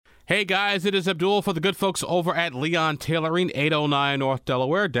Hey guys, it is Abdul for the good folks over at Leon Tailoring, 809 North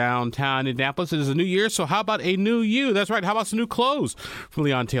Delaware, downtown Indianapolis. It is a new year, so how about a new you? That's right, how about some new clothes from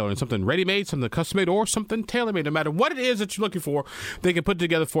Leon Tailoring? Something ready-made, something custom-made, or something tailor-made. No matter what it is that you're looking for, they can put it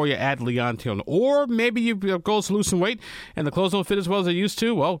together for you at Leon Tailoring. Or maybe you've goals to lose some weight and the clothes don't fit as well as they used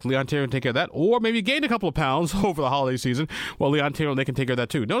to. Well, Leon Tailoring can take care of that. Or maybe you gained a couple of pounds over the holiday season. Well, Leon Tailoring, they can take care of that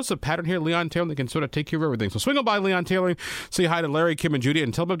too. Notice the pattern here, Leon Tailoring, they can sort of take care of everything. So swing on by Leon Tailoring, say hi to Larry, Kim, and Judy,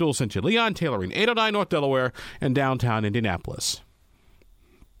 and tell them Abdul sent you. Leon Tailoring, 809 North Delaware and downtown Indianapolis.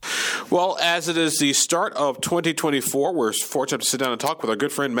 Well, as it is the start of 2024, we're fortunate to sit down and talk with our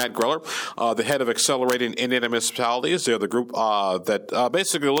good friend Matt Greller, the head of Accelerating Indiana Municipalities. They're the group that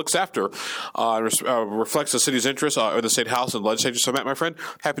basically looks after reflects the city's interests in the state house and legislature. So, Matt, my friend,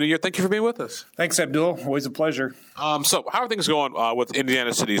 happy New Year. Thank you for being with us. Thanks, Abdul. Always a pleasure. So how are things going with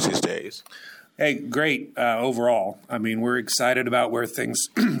Indiana cities these days? Hey, great overall. I mean, we're excited about where things,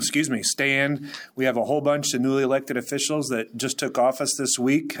 stand. We have a whole bunch of newly elected officials that just took office this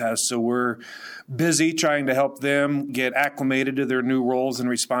week, so we're busy trying to help them get acclimated to their new roles and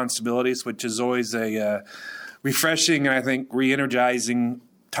responsibilities, which is always a refreshing and I think re-energizing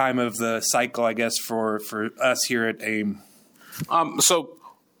time of the cycle, I guess, for us here at AIM. So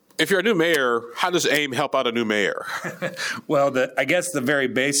if you're a new mayor, how does AIM help out a new mayor? Well, I guess the very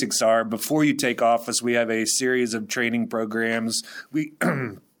basics are before you take office, we have a series of training programs. We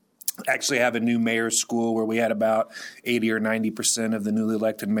actually have a new mayor's school where we had about 80 or 90% of the newly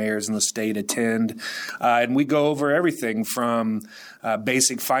elected mayors in the state attend. And we go over everything from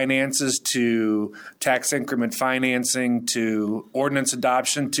basic finances to tax increment financing to ordinance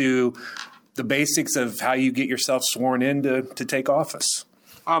adoption to the basics of how you get yourself sworn in to take office.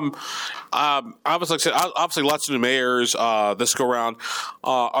 Obviously, lots of new mayors this go around.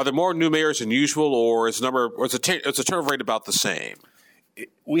 Are there more new mayors than usual, or is the turnover rate about the same?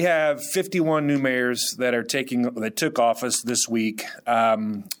 We have 51 new mayors that took office this week.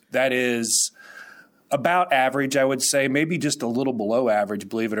 That is about average, I would say, maybe just a little below average,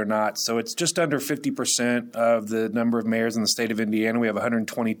 believe it or not. So it's just under 50% of the number of mayors in the state of Indiana. We have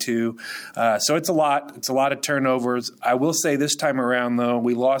 122. So it's a lot. It's a lot of turnovers. I will say this time around, though,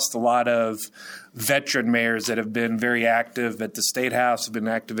 we lost a lot of veteran mayors that have been very active at the State House, have been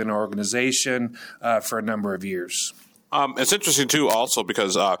active in our organization for a number of years. It's interesting, too, also,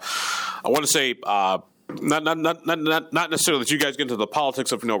 because I want to say not necessarily that you guys get into the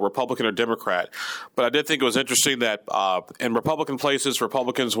politics of Republican or Democrat, but I did think it was interesting that in Republican places,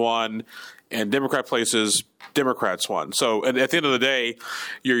 Republicans won, and Democrat places, Democrats won. So at the end of the day,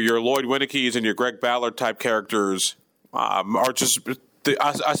 your Lloyd Winnicke's and your Greg Ballard type characters are just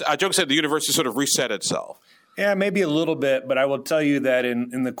I joke said the university sort of reset itself. Yeah, maybe a little bit, but I will tell you that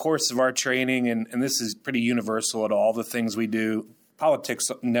in the course of our training, and this is pretty universal at all the things we do, politics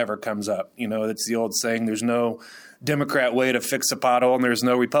never comes up. It's the old saying, there's no Democrat way to fix a pothole and there's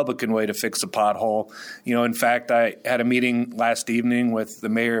no Republican way to fix a pothole. In fact, I had a meeting last evening with the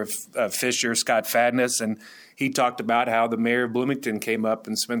mayor of Fisher, Scott Fadness, and he talked about how the mayor of Bloomington came up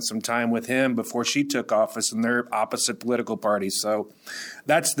and spent some time with him before she took office, and they're opposite political parties. So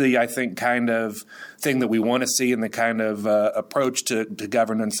that's I think, kind of thing that we want to see and the kind of approach to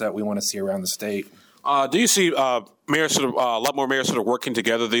governance that we want to see around the state. Do you see mayors a lot more mayors sort of working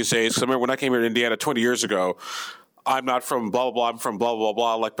together these days? 'Cause I remember when I came here to Indiana 20 years ago, I'm not from blah, blah, blah, I'm from blah, blah,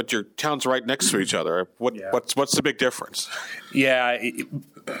 blah, but your towns right next to each other. What's the big difference? Yeah,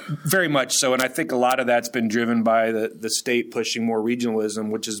 very much so. And I think a lot of that's been driven by the state pushing more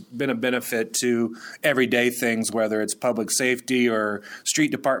regionalism, which has been a benefit to everyday things, whether it's public safety or street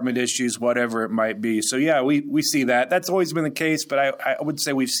department issues, whatever it might be. So, yeah, we see that. That's always been the case, but I would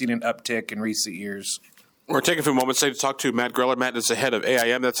say we've seen an uptick in recent years. We're taking a few moments today to talk to Matt Greller. Matt is the head of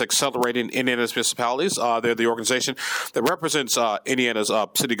AIM, that's Accelerating Indiana's Municipalities. They're the organization that represents Indiana's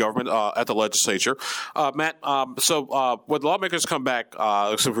city government at the legislature. Matt, so when lawmakers come back,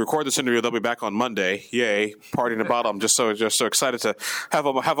 so if we record this interview, they'll be back on Monday. Yay, partying about them. Just so excited to have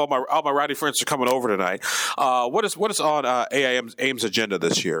all my rowdy friends are coming over tonight. What is on AIM's agenda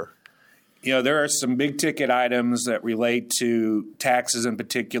this year? There are some big ticket items that relate to taxes in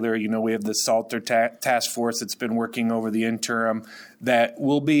particular. We have the Salter task force that's been working over the interim that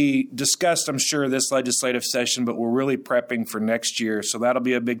will be discussed, I'm sure, this legislative session, but we're really prepping for next year. So that'll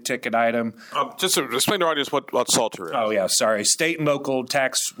be a big ticket item. Just to explain to our audience what Salter is. Oh, yeah, sorry. State and Local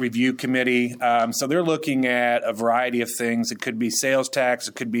Tax Review Committee. So they're looking at a variety of things. It could be sales tax.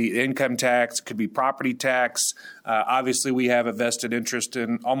 It could be income tax. It could be property tax. Obviously, we have a vested interest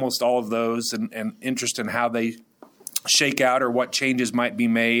in almost all of those and interest in how they shake out or what changes might be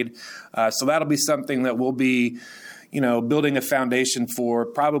made. So that'll be something that we'll be building a foundation for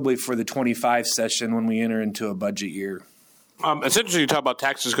the 25 session when we enter into a budget year. It's interesting you talk about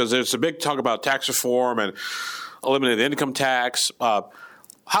taxes because there's a big talk about tax reform and eliminating the income tax.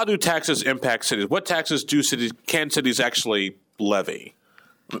 How do taxes impact cities? What taxes can cities actually levy?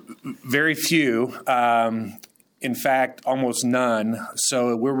 Very few. In fact, almost none.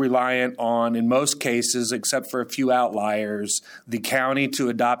 So we're reliant on, in most cases, except for a few outliers, the county to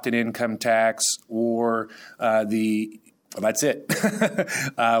adopt an income tax or that's it.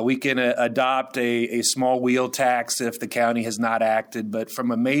 We can adopt a small wheel tax if the county has not acted. But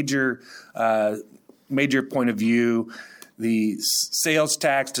from a major point of view, the sales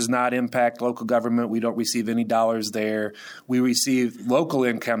tax does not impact local government. We don't receive any dollars there. We receive local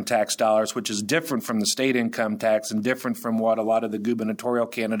income tax dollars, which is different from the state income tax and different from what a lot of the gubernatorial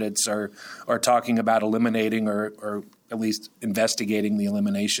candidates are talking about eliminating or at least investigating the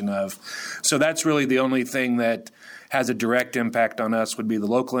elimination of. So that's really the only thing that has a direct impact on us would be the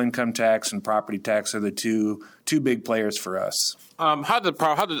local income tax and property tax are the two big players for us. How did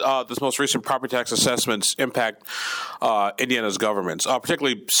this most recent property tax assessments impact Indiana's governments,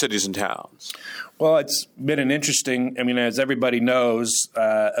 particularly cities and towns? Well, it's been an interesting, as everybody knows,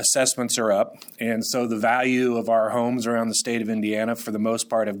 assessments are up. And so the value of our homes around the state of Indiana, for the most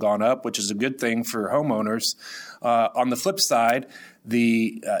part, have gone up, which is a good thing for homeowners. On the flip side,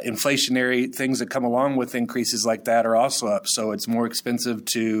 the inflationary things that come along with increases like that are also up. So it's more expensive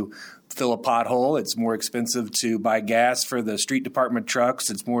to fill a pothole. It's more expensive to buy gas for the street department trucks.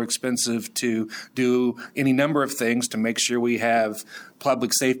 It's more expensive to do any number of things to make sure we have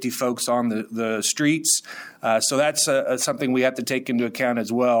public safety folks on the streets. So that's something we have to take into account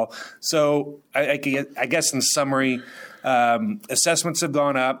as well. So I guess in summary, assessments have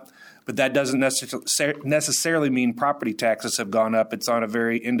gone up. But that doesn't necessarily mean property taxes have gone up. It's on a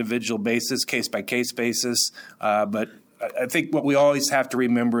very individual basis, case-by-case basis. But I think what we always have to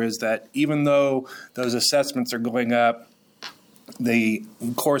remember is that even though those assessments are going up, the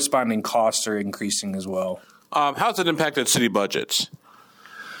corresponding costs are increasing as well. How's it impacted city budgets?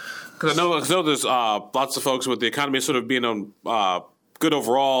 Because I know there's lots of folks with the economy sort of being on good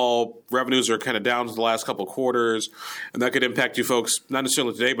overall. Revenues are kind of down to the last couple of quarters, and that could impact you folks, not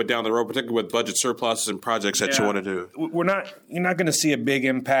necessarily today, but down the road, particularly with budget surpluses and projects that you want to do. You're not going to see a big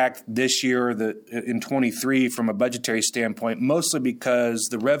impact this year in 23 from a budgetary standpoint, mostly because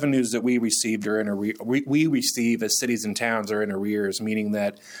the revenues that we received are in we receive as cities and towns are in arrears, meaning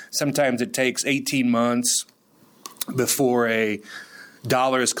that sometimes it takes 18 months before a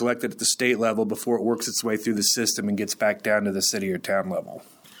dollar is collected at the state level before it works its way through the system and gets back down to the city or town level.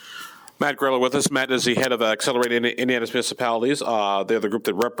 Matt Greller with us. Matt is the head of Accelerating Indiana's Municipalities. They're the group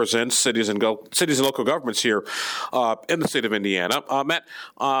that represents cities and local governments here in the state of Indiana. Matt,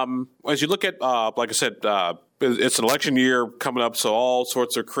 as you look at, like I said, it's an election year coming up, so all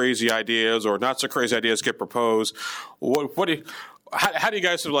sorts of crazy ideas or not so crazy ideas get proposed. How do you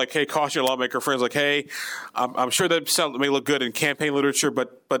guys sort of like, hey, caution your lawmaker friends, like, hey, I'm sure that may look good in campaign literature,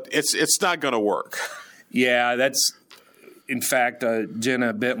 but it's not going to work. Yeah, that's. In fact,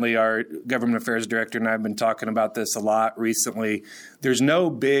 Jenna Bentley, our government affairs director, and I have been talking about this a lot recently. There's no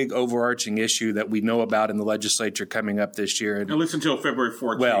big overarching issue that we know about in the legislature coming up this year. At least until February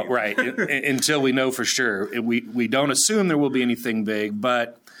 14th. Well, right, until we know for sure. We don't assume there will be anything big,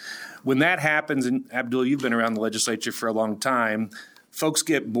 but when that happens, and Abdul, you've been around the legislature for a long time, folks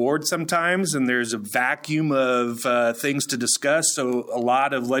get bored sometimes, and there's a vacuum of things to discuss. So a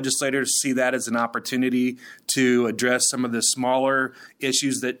lot of legislators see that as an opportunity to address some of the smaller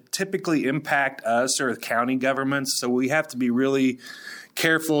issues that typically impact us or county governments. So we have to be really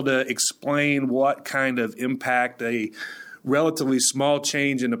careful to explain what kind of impact a relatively small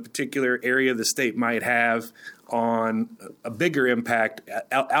change in a particular area of the state might have on a bigger impact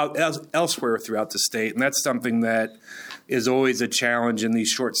elsewhere throughout the state. And that's something that is always a challenge in these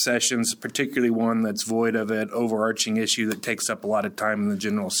short sessions, particularly one that's void of an overarching issue that takes up a lot of time in the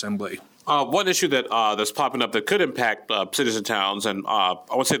General Assembly. One issue that's popping up that could impact cities and towns, and I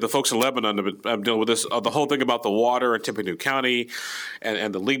would say the folks in Lebanon have been dealing with this, the whole thing about the water in Tippecanoe County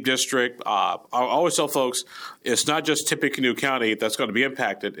and the Leap District. I always tell folks it's not just Tippecanoe County that's going to be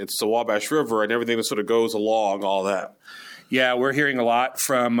impacted. It's the Wabash River and everything that sort of goes along all that. Yeah, we're hearing a lot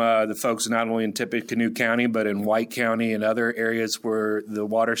from the folks not only in Tippecanoe County, but in White County and other areas where the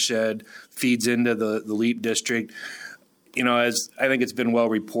watershed feeds into the Leap District. You know, as I think it's been well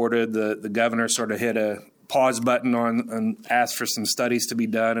reported, the governor sort of hit a pause button on and ask for some studies to be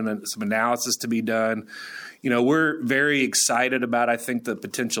done and some analysis to be done. We're very excited about, I think, the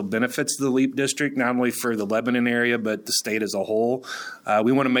potential benefits of the LEAP district, not only for the Lebanon area, but the state as a whole.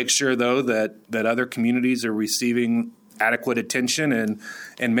 We want to make sure, though, that other communities are receiving adequate attention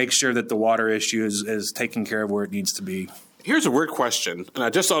and make sure that the water issue is taken care of where it needs to be. Here's a weird question, and I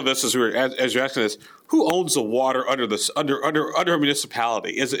just saw this as you're asking this: who owns the water under a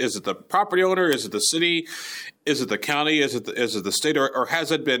municipality? Is it the property owner? Is it the city? Is it the county? Is it the state? Or has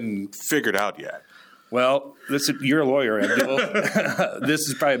it been figured out yet? Well, you're a lawyer, Abdul. This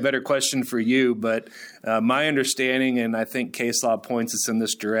is probably a better question for you, but my understanding, and I think case law points us in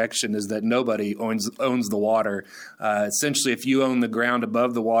this direction, is that nobody owns the water. Essentially, if you own the ground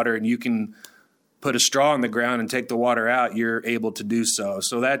above the water and you can put a straw in the ground and take the water out, you're able to do so.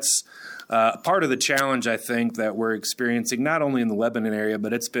 So that's part of the challenge, I think, that we're experiencing, not only in the Lebanon area,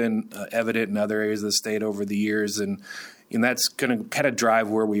 but it's been evident in other areas of the state over the years. And that's going to kind of drive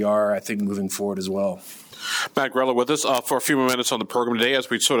where we are, I think, moving forward as well. Matt Greller with us for a few more minutes on the program today as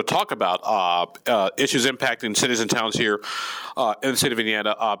we sort of talk about issues impacting cities and towns here in the state of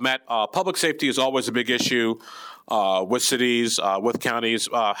Indiana. Matt, public safety is always a big issue with cities, with counties.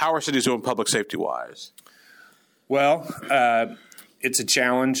 How are cities doing public safety-wise? Well, it's a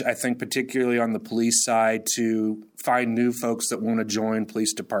challenge, I think, particularly on the police side, to find new folks that want to join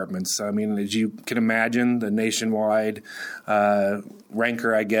police departments. I mean, as you can imagine, the nationwide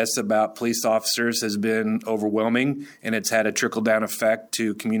rancor, I guess, about police officers has been overwhelming, and it's had a trickle-down effect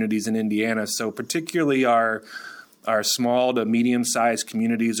to communities in Indiana. So particularly our small to medium-sized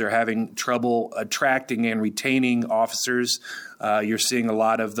communities are having trouble attracting and retaining officers. You're seeing a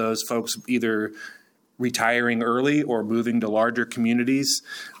lot of those folks either retiring early or moving to larger communities.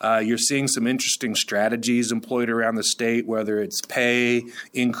 You're seeing some interesting strategies employed around the state, whether it's pay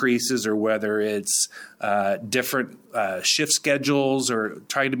increases or whether it's different shift schedules or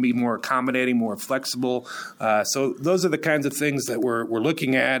trying to be more accommodating, more flexible. So those are the kinds of things that we're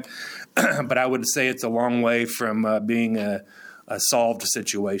looking at. But I would say it's a long way from being a solved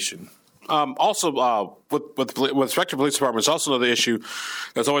situation. Also, with respect to police departments, also another issue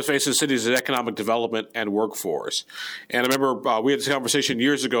that's always facing cities is economic development and workforce. And I remember we had this conversation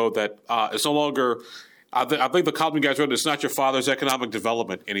years ago that it's no longer I think the Common guys wrote, it's not your father's economic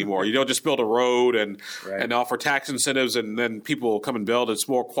development anymore. You don't just build a road and offer tax incentives and then people come and build. It's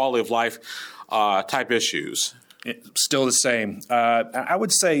more quality of life type issues. It's still the same. I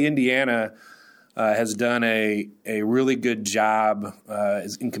would say Indiana has done a really good job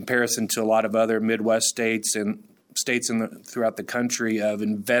in comparison to a lot of other Midwest states and states throughout the country of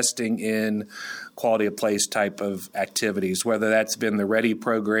investing in quality of place type of activities, whether that's been the READY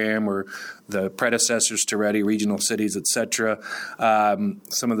program or the predecessors to READY, regional cities, et cetera.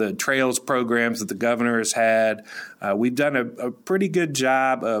 Some of the trails programs that the governor has had. We've done a pretty good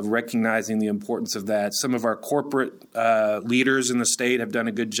job of recognizing the importance of that. Some of our corporate leaders in the state have done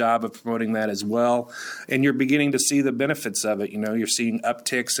a good job of promoting that as well. And you're beginning to see the benefits of it. You know, you're seeing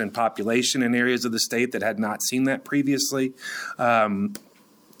upticks in population in areas of the state that had not seen that previously.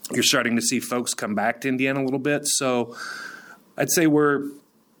 You're starting to see folks come back to Indiana a little bit. So I'd say we're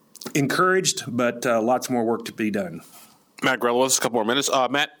encouraged, but lots more work to be done. Matt Greller, just a couple more minutes.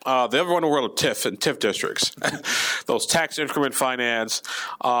 Matt, the everyone in the world of TIF and TIF districts, those tax increment finance.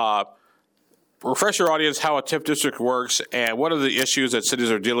 Refresh your audience how a TIF district works and what are the issues that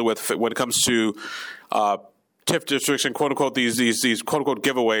cities are dealing with when it comes to TIF districts and quote unquote these quote unquote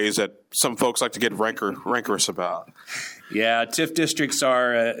giveaways that some folks like to get rancorous about. Yeah, TIF districts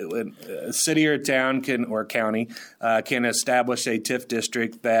are a city or a town or county can establish a TIF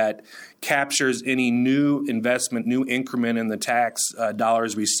district that captures any new investment, new increment in the tax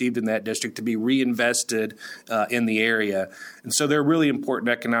dollars received in that district to be reinvested in the area. And so they're really important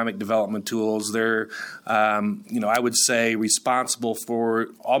economic development tools. They're, I would say, responsible for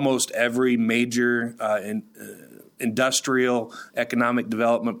almost every major industrial economic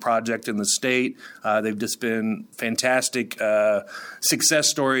development project in the state. They've just been fantastic success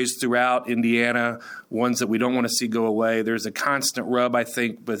stories throughout Indiana, ones that we don't want to see go away. There's a constant rub, I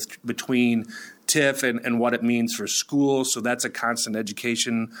think, between TIF and what it means for schools. So that's a constant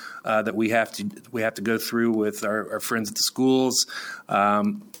education that we have to go through with our friends at the schools.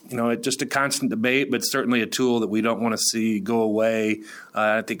 It's just a constant debate, but certainly a tool that we don't want to see go away.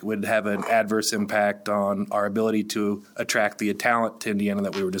 I think it would have an adverse impact on our ability to attract the talent to Indiana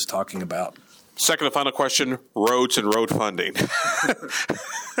that we were just talking about. Second and final question, roads and road funding.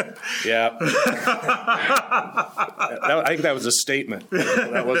 Yeah. I think that was a statement.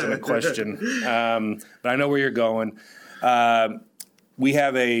 That wasn't a question. But I know where you're going. we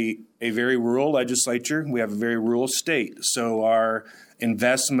have a very rural legislature. We have a very rural state. So our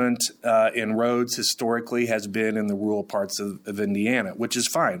investment in roads historically has been in the rural parts of Indiana, which is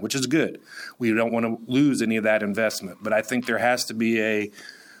fine, which is good. We don't want to lose any of that investment. But I think there has to be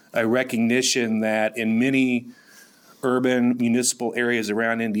a recognition that in many urban municipal areas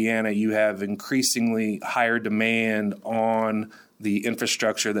around Indiana, you have increasingly higher demand on the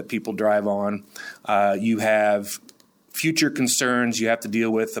infrastructure that people drive on. You have future concerns you have to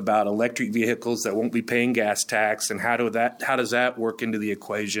deal with about electric vehicles that won't be paying gas tax, and how does that work into the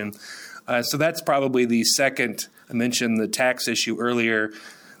equation? So that's probably the second. I mentioned the tax issue earlier.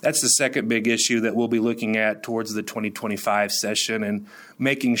 That's the second big issue that we'll be looking at towards the 2025 session, and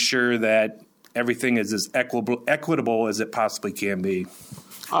making sure that everything is as equitable as it possibly can be.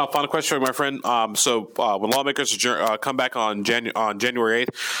 Final question for you, my friend. So when lawmakers come back on January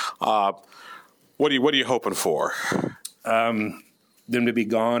 8th, what are you hoping for? Them to be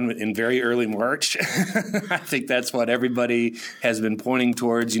gone in very early March. I think that's what everybody has been pointing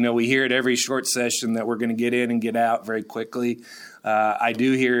towards. We hear at every short session that we're going to get in and get out very quickly. I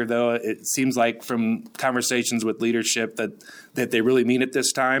do hear, though, it seems like from conversations with leadership that they really mean it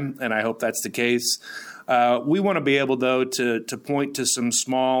this time, and I hope that's the case. We want to be able, though, to point to some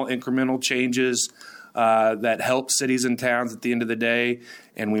small incremental changes that help cities and towns at the end of the day,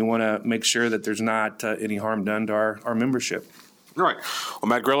 and we want to make sure that there's not any harm done to our membership. All right. Well,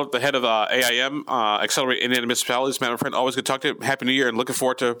 Matt Greller, the head of AIM, Accelerate Indiana Municipalities. Matt, my friend, always good to talk to you. Happy New Year, and looking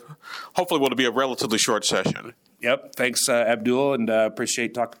forward to hopefully what will be a relatively short session. Yep. Thanks, Abdul, and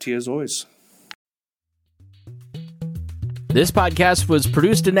appreciate talking to you as always. This podcast was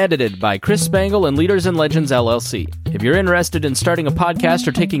produced and edited by Chris Spangle and Leaders and Legends, LLC. If you're interested in starting a podcast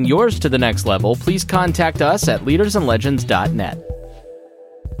or taking yours to the next level, please contact us at leadersandlegends.net.